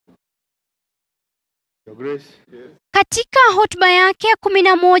Katika hotuba yake ya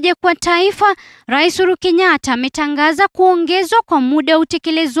 11 kwa taifa, Rais Uhuru Kenyatta ametangaza kuongezwa kwa muda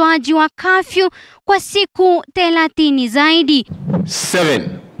utekelezwaji wa kafyu kwa siku 30 zaidi. 7.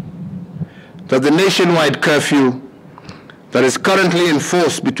 That the nationwide curfew that is currently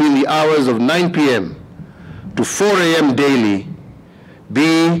enforced between the hours of 9 p.m. to 4 a.m. daily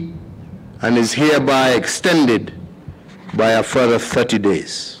be and is hereby extended by a further 30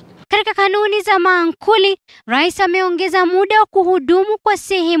 days. Katika kanuni za maankuli, Rais ameongeza muda wa kuhudumu kwa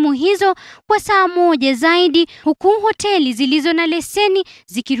sehemu hizo kwa saa 1 zaidi, huku hoteli zilizo na leseni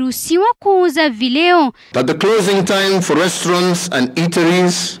zikiruhusiwa kuuza vileo. That the closing time for restaurants and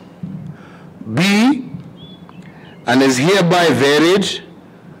eateries be and is hereby varied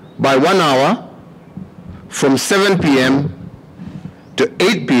by 1 hour from 7 p.m. to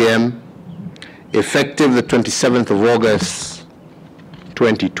 8 p.m. effective the 27th of August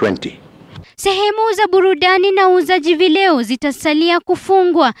 2020. Sehemu za burudani na uuzaji vileo zitasalia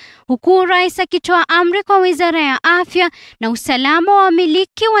kufungwa, huku Rais akitoa amri kwa Wizara ya Afya na Usalama wa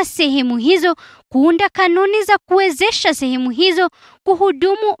wamiliki wa sehemu hizo kuunda kanuni za kuwezesha sehemu hizo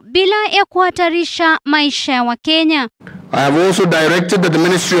kuhudumu bila ya kuhatarisha maisha ya Wakenya. I have also directed that the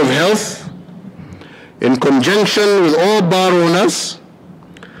Ministry of Health, in conjunction with all bar owners,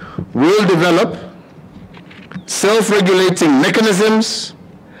 will develop self-regulating mechanisms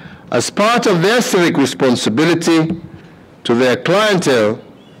as part of their civic responsibility to their clientele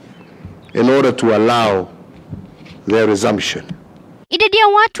in order to allow their resumption. Idadi ya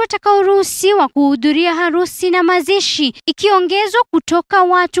watu watakaoruhusiwa kuhudhuria harusi na mazishi ikiongezwa kutoka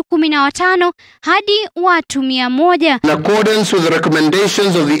watu 15 hadi watu 100. In accordance with the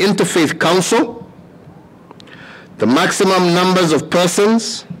recommendations of the Interfaith Council, the maximum numbers of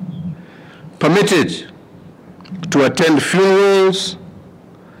persons permitted to attend funerals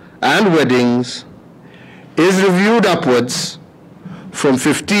and weddings is reviewed upwards from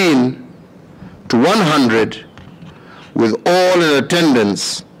 15 to 100, with all in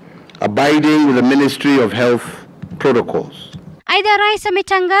attendance abiding with the Ministry of Health protocols. Aidha, Rais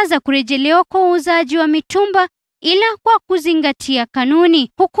ametangaza kurejelewa kwa uuzaji wa mitumba ila kwa kuzingatia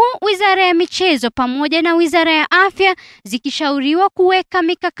kanuni, huku Wizara ya Michezo pamoja na Wizara ya Afya zikishauriwa kuweka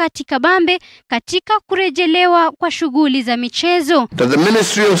mikakati kabambe katika kurejelewa kwa shughuli za michezo. That the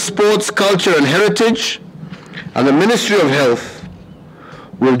Ministry of Sports, Culture and Heritage and the Ministry of Health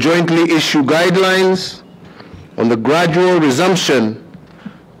will jointly issue guidelines on the gradual resumption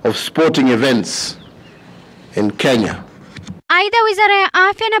of sporting events in Kenya. Aidha, Wizara ya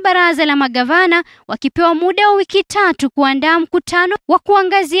Afya na Baraza la Magavana wakipewa muda wa wiki 3 kuandaa mkutano wa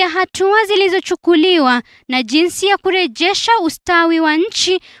kuangazia hatua zilizochukuliwa na jinsi ya kurejesha ustawi wa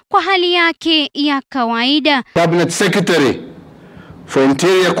nchi kwa hali yake ya kawaida. Cabinet Secretary for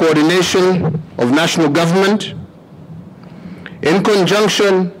Interior Coordination of National Government, in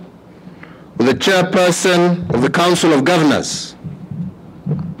conjunction with the Chairperson of the Council of Governors,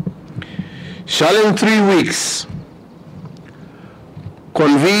 shall in 3 weeks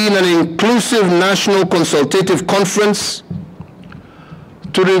convene an inclusive national consultative conference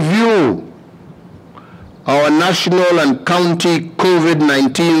to review our national and county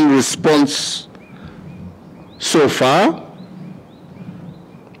COVID-19 response so far,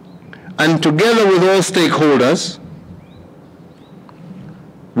 and together with all stakeholders,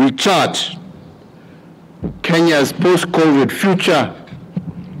 we chart Kenya's post-COVID future,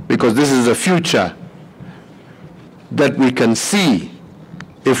 because this is a future that we can see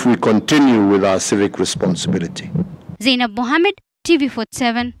if we continue with our civic responsibility. Zainab Mohammed, TV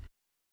 47.